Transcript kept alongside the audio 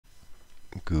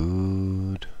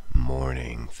Good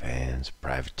morning, fans.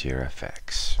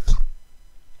 PrivateerFX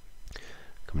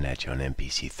coming at you on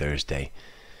MPC Thursday,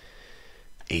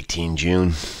 18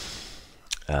 June.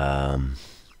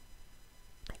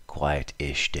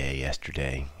 Quiet-ish day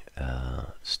yesterday.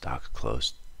 Stocks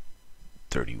closed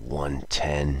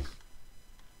 31.10.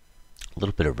 A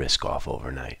little bit of risk off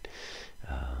overnight.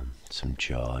 Some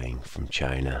jawing from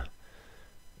China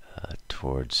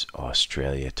towards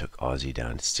Australia took Aussie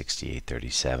down to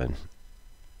 68.37.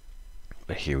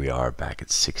 But here we are back at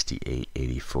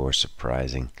 68.84,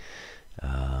 surprising.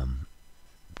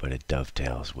 But it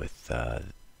dovetails with the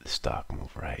stock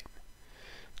move, right?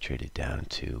 Traded down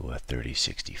to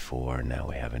 30.64. Now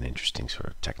we have an interesting sort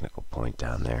of technical point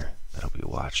down there that'll be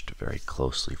watched very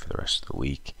closely for the rest of the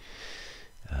week.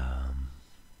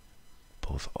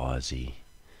 Both Aussie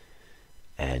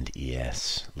and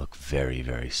ES look very,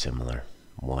 very similar.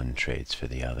 One trades for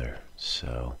the other,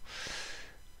 so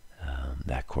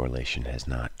that correlation has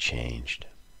not changed.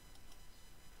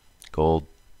 Gold,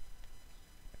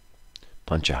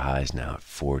 bunch of highs now at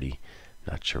 40.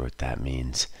 Not sure what that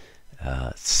means.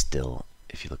 Still,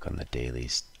 if you look on the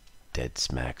dailies, dead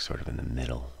smack sort of in the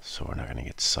middle, so we're not going to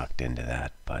get sucked into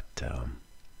that, but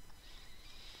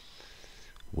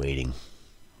waiting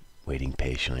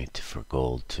patiently for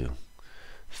gold to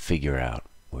figure out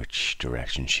which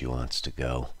direction she wants to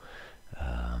go.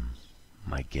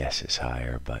 My guess is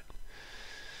higher, but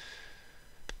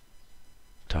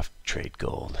tough to trade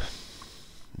gold.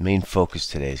 Main focus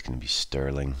today is going to be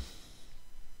sterling.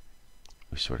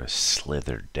 We sort of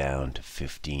slithered down to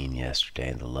 15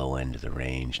 yesterday in the low end of the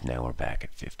range. Now we're back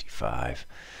at 55.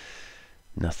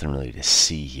 Nothing really to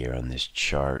see here on this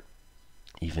chart.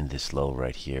 Even this low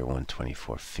right here,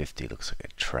 124.50, looks like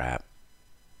a trap.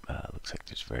 Looks like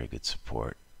there's very good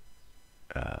support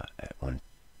at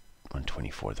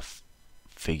 124. The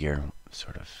figure,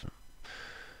 sort of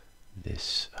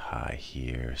this high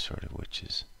here, sort of, which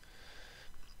is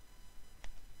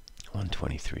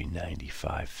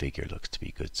 123.95 figure, looks to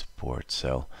be good support.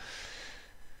 So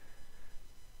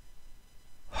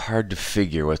hard to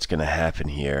figure what's going to happen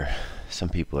here. Some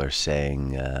people are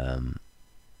saying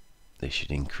they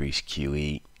should increase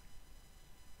QE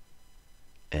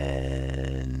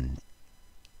and,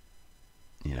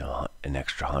 you know, an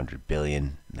extra 100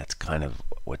 billion. That's kind of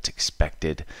what's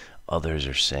expected. Others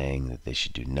are saying that they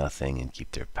should do nothing and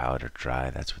keep their powder dry.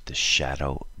 That's what the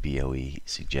shadow BOE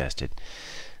suggested.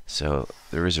 So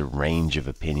there is a range of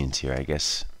opinions here. I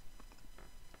guess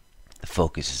the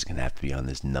focus is going to have to be on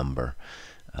this number,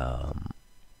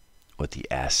 what the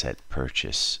asset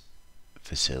purchase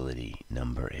facility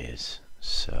number is.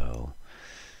 So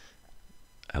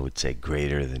I would say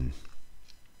greater than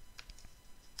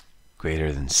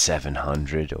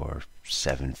 700 or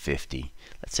 750.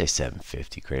 Let's say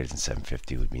 750. Greater than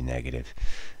 750 would be negative.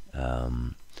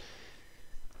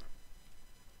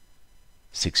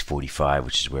 645,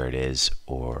 which is where it is,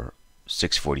 or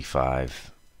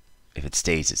 645. If it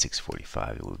stays at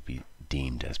 645, it would be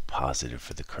deemed as positive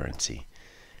for the currency,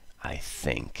 I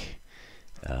think.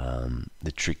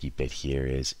 The tricky bit here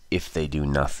is, if they do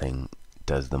nothing,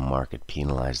 does the market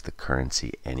penalize the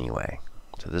currency anyway?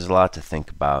 So there's a lot to think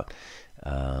about.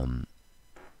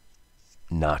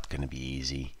 Not going to be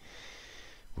easy.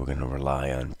 We're going to rely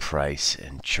on price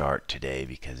and chart today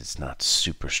because it's not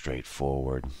super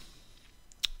straightforward.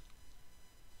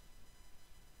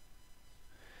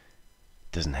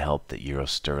 Doesn't help that Euro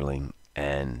Sterling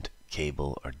and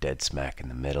cable are dead smack in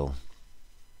the middle.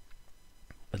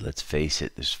 But let's face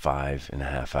it, there's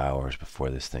 5.5 hours before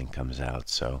this thing comes out,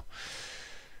 so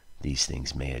these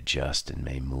things may adjust and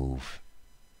may move.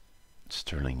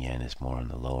 Sterling yen is more on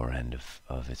the lower end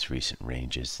of its recent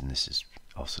ranges, and this is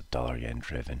also dollar yen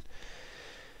driven.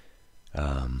 We're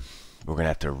going to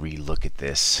have to re-look at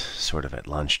this sort of at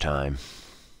lunchtime.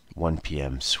 1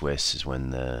 p.m. Swiss is when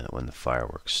the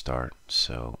fireworks start,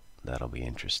 so that'll be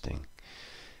interesting.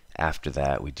 After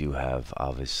that, we do have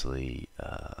obviously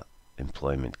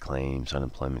unemployment claims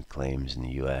in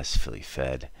the U.S. Philly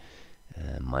Fed.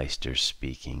 Meister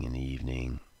speaking in the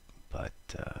evening, but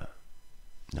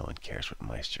no one cares what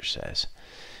Meister says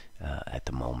at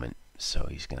the moment, so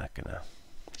he's not gonna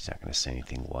say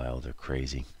anything wild or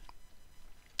crazy.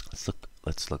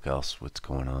 Let's look else what's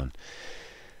going on.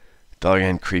 Dollar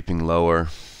yen creeping lower.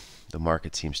 The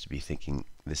market seems to be thinking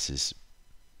this is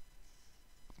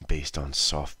based on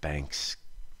Softbank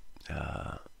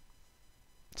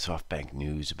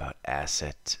news about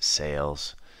asset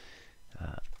sales.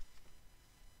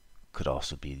 Could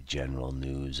also be general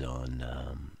news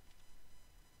on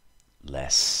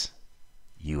less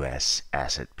U.S.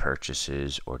 asset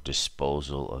purchases or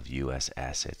disposal of U.S.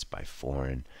 assets by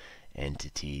foreign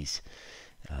entities.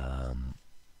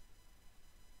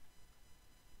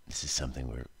 This is something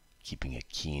we're keeping a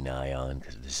keen eye on,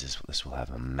 because this will have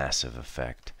a massive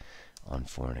effect on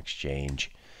foreign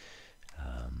exchange.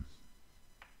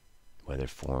 Whether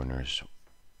foreigners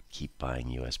keep buying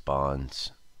U.S.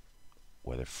 bonds,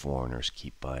 whether foreigners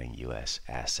keep buying U.S.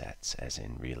 assets, as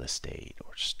in real estate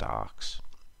or stocks.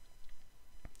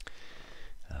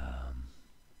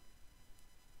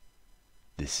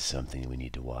 This is something we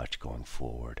need to watch going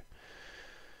forward.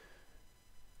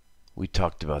 We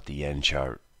talked about the yen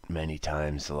chart many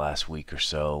times the last week or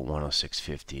so.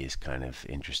 106.50 is kind of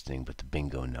interesting, but the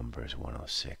bingo number is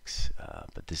 106.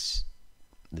 But this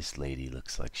lady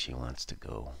looks like she wants to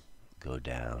go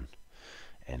down,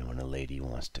 and when a lady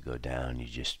wants to go down, you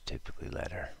just typically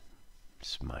let her.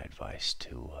 It's my advice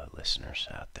to listeners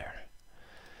out there.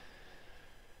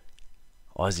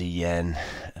 Aussie yen,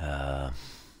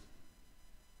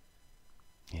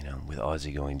 with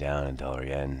Aussie going down and dollar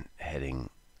yen heading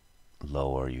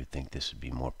lower, you'd think this would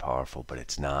be more powerful, but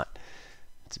it's not.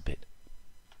 It's a bit,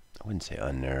 I wouldn't say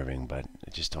unnerving, but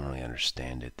I just don't really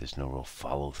understand it. There's no real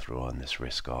follow through on this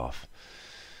risk off.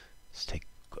 Let's take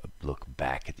a look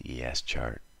back at the ES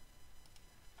chart.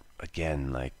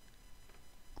 Again, like,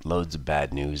 loads of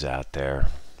bad news out there.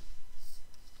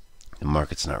 The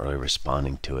market's not really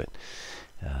responding to it.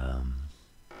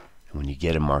 When you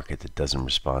get a market that doesn't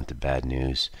respond to bad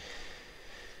news,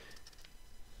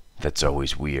 that's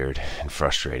always weird and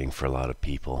frustrating for a lot of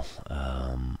people.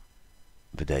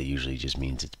 But that usually just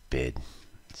means it's bid.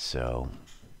 So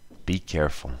be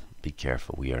careful. Be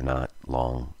careful. We are not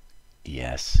long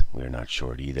ES. We are not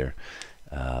short either.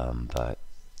 But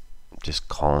just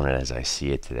calling it as I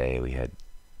see it today, we had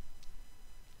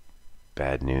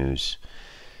bad news.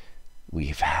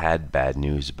 We've had bad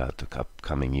news about the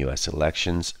upcoming U.S.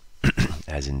 elections,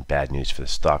 as in bad news for the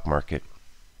stock market.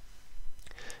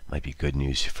 Might be good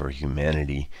news for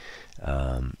humanity.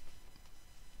 But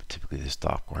typically the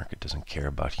stock market doesn't care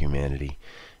about humanity.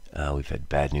 We've had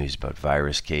bad news about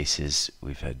virus cases.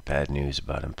 We've had bad news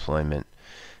about employment.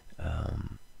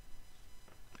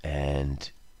 And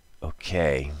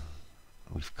okay,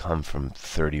 we've come from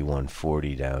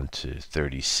 3140 down to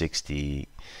 3060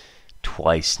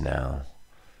 twice now.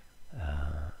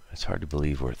 It's hard to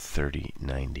believe we're at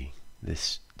 3090.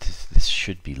 This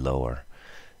should be lower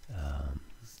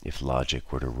if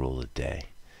logic were to rule the day.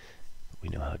 We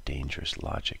know how dangerous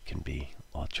logic can be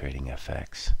while trading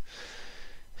FX.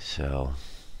 So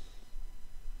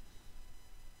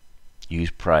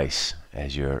use price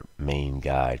as your main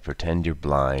guide. Pretend you're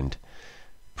blind.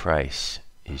 Price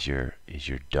is your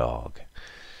dog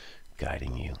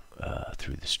guiding you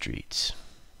through the streets.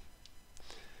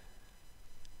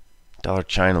 Dollar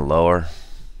China lower.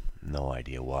 No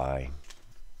idea why.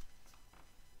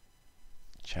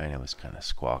 China was kind of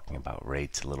squawking about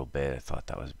rates a little bit. I thought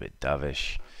that was a bit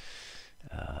dovish.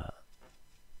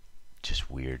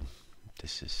 Just weird.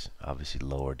 This is obviously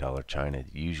lower. Dollar China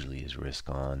usually is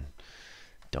risk on.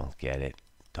 Don't get it.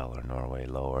 Dollar Norway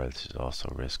lower. This is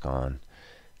also risk on.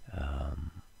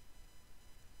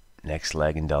 Next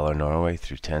leg in dollar Norway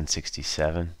through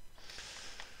 1067.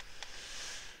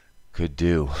 Could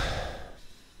do.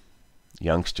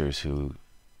 Youngsters who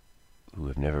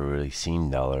have never really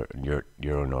seen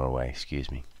Euro Norway,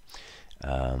 excuse me,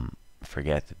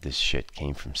 forget that this shit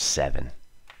came from 7.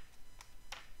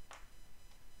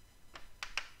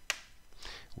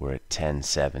 We're at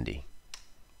 1070.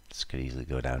 This could easily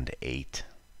go down to 8.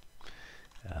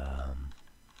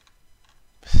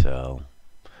 So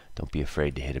don't be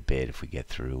afraid to hit a bid if we get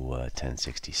through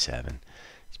 1067,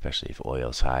 especially if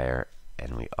oil's higher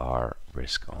and we are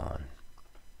risk on.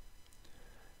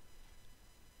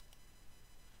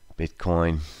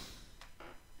 Bitcoin,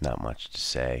 not much to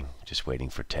say. Just waiting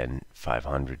for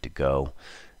 10,500 to go.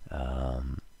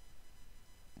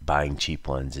 Buying cheap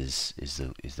ones is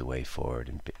the way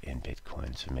forward in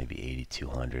Bitcoin. So maybe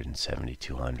 8,200 and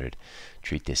 7,200.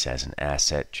 Treat this as an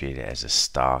asset. Treat it as a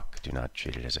stock. Do not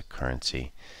treat it as a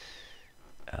currency.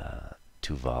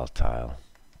 Too volatile,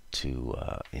 too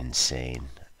insane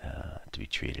to be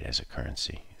treated as a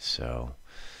currency. So,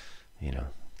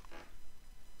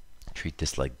 treat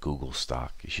this like Google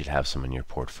stock. You should have some in your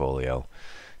portfolio.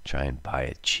 Try and buy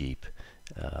it cheap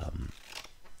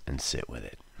and sit with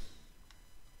it.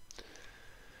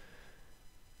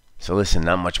 So listen,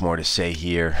 not much more to say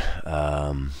here.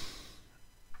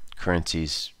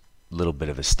 Currencies, a little bit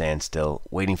of a standstill.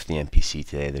 Waiting for the MPC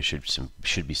today. There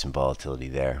should be some volatility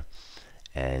there,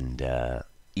 and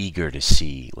eager to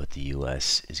see what the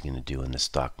U.S. is going to do in the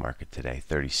stock market today.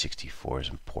 3064 is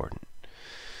important.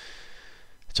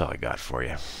 That's all I got for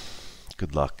you.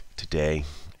 Good luck today,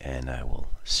 and I will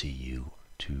see you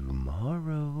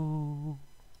tomorrow.